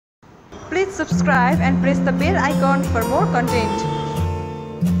Please subscribe and press the bell icon for more content.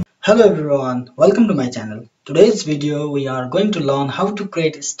 Hello everyone, welcome to my channel. Today's video we are going to learn how to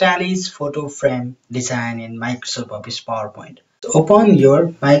create a stylish photo frame design in Microsoft Office PowerPoint. Open your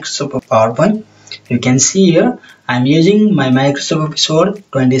Microsoft PowerPoint. You can see here I'm using my Microsoft Office Word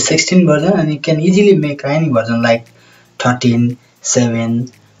 2016 version, and you can easily make any version like 13,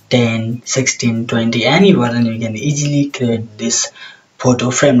 7, 10, 16, 20, any version. You can easily create this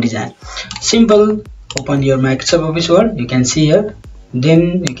photo frame design. Simple. Open your Microsoft Office Word. You can see here.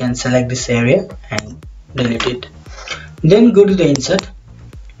 Then you can select this area and delete it. Then go to the insert.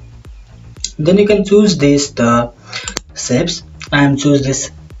 Then you can choose the shapes. I am choose this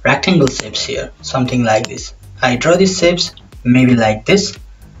rectangle shapes here, something like this. I draw these shapes maybe like this.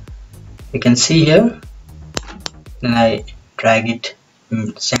 You can see here. Then I drag it,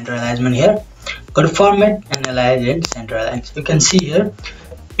 center alignment here. Go to format and align and center align. You can see here.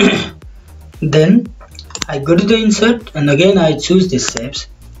 Then I go to the insert, and again I choose these shapes,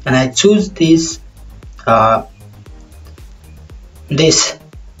 and I choose this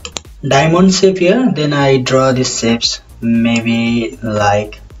diamond shape here. Then I draw these shapes maybe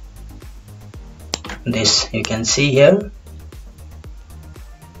like this. You can see here.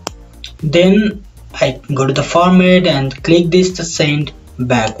 Then I go to the format and click this to send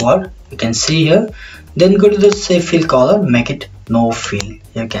backward. You can see here. Then go to the shape fill color, make it no fill.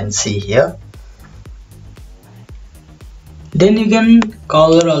 You can see here. Then you can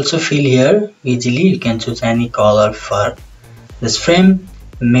color also fill here easily. You can choose any color for this frame.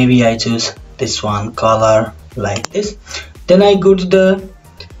 Maybe I choose this one color like this. Then I go to the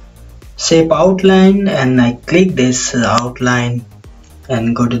shape outline and I click this outline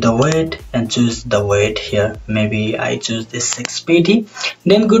and go to the weight and choose the weight here. Maybe I choose this 680.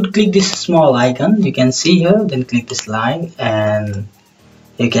 Then go to click this small icon. You can see here. Then click this line and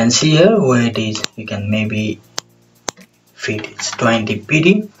you can see here where it is. You can maybe fit it's 20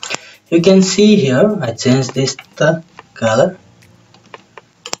 pt. You can see here I change this the color.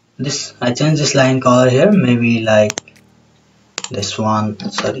 I change this line color here, maybe like this one,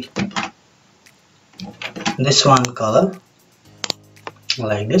 this one color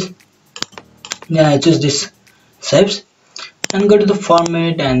like this. Then I choose this shapes and go to the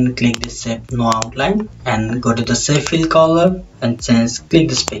format and click this shape no outline and go to the shape fill color and click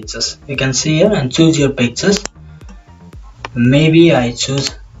this pictures. You can see here and choose your pictures. Maybe I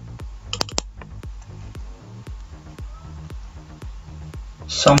choose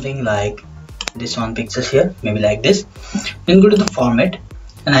something like this one pictures here, maybe like this. Then go to the format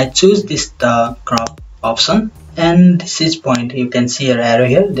and I choose the crop option, and this is point. You can see your arrow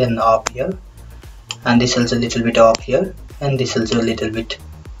here, then up here, and this also a little bit up here, and this also a little bit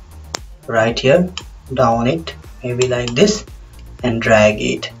right here, down it maybe like this, and drag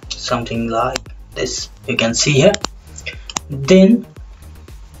it something like this. You can see here. Then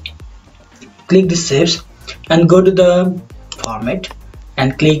click the shapes and go to the format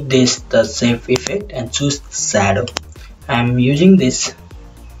and click the shape effect and choose shadow. I am using this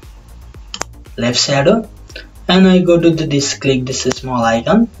left shadow, and I go to click this small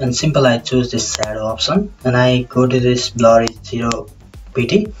icon and simple I choose this shadow option, and I go to this blur is 0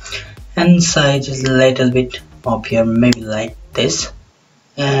 pt and size is a little bit up here, maybe like this,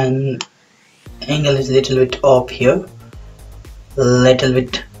 and angle is a little bit up here, little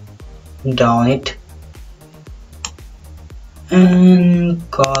bit down it, and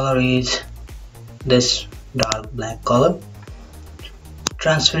color is this dark black color,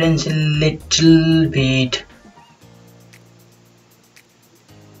 transparency little bit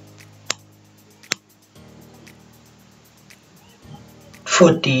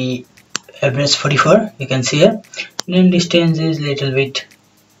average 44. You can see here. Then distance is little bit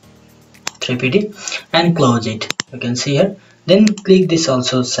 3 pt and close it. You can see here. Then click this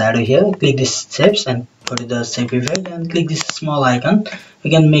also shadow here, click this shapes and go to the shape effect and click this small icon.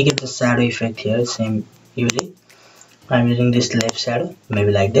 You can make it the shadow effect here, same using. I'm using this left shadow,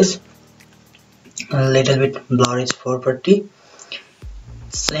 maybe like this. A little bit blur is 440.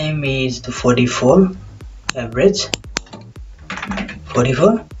 Same is the 44, average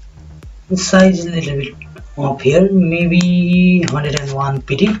 44. The size is a little bit up here, maybe 101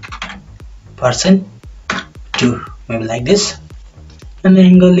 pt% 2. Maybe like this, and the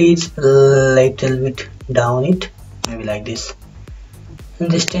angle is a little bit down it, maybe like this,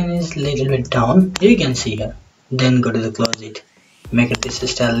 and this distance is little bit down. You can see here. Then go to the close it, make it this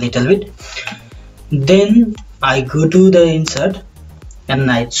style little bit. Then I go to the insert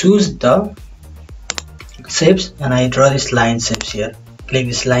and I choose the shapes and I draw this line shapes here. Click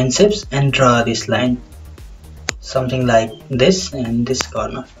this line shapes and draw this line something like this, and this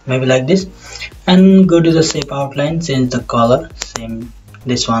corner maybe like this, and go to the shape outline, change the color, same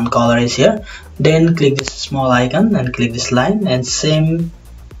this one color is here, then click this small icon and click this line, and same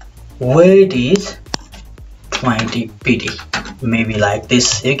weight is 20 pt, maybe like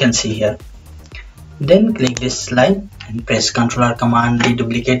this, you can see here. Then click this line and press Ctrl or Command D,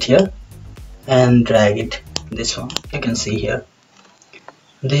 duplicate here and drag it this one, you can see here.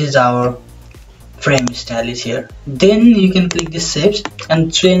 This is our frame style is here. Then you can click this shapes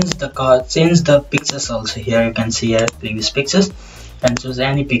and change the pictures also. Here you can see here, click this pictures and choose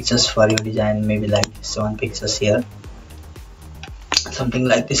any pictures for your design, maybe like this one pictures here, something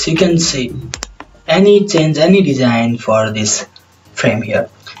like this. You can see change any design for this frame here.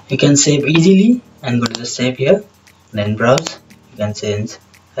 You can save easily and go to the save here, then browse. You can change,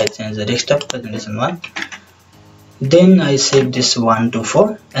 I change the desktop presentation one, then I save this 1 to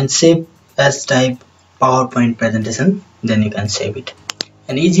 4 and save as type PowerPoint presentation. Then you can save it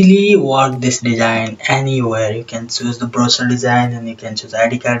and easily work this design anywhere. You can choose the brochure design and you can choose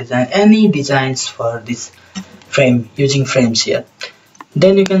ID card design, any designs for this frame using frames here.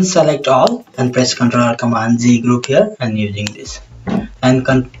 Then you can select all and press Ctrl or Command G, group here, and using this, and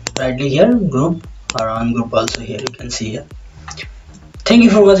rightly here group or on group also here, you can see here. Thank you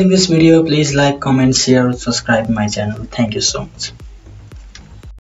for watching this video. Please like, comment, share, subscribe my channel. Thank you so much.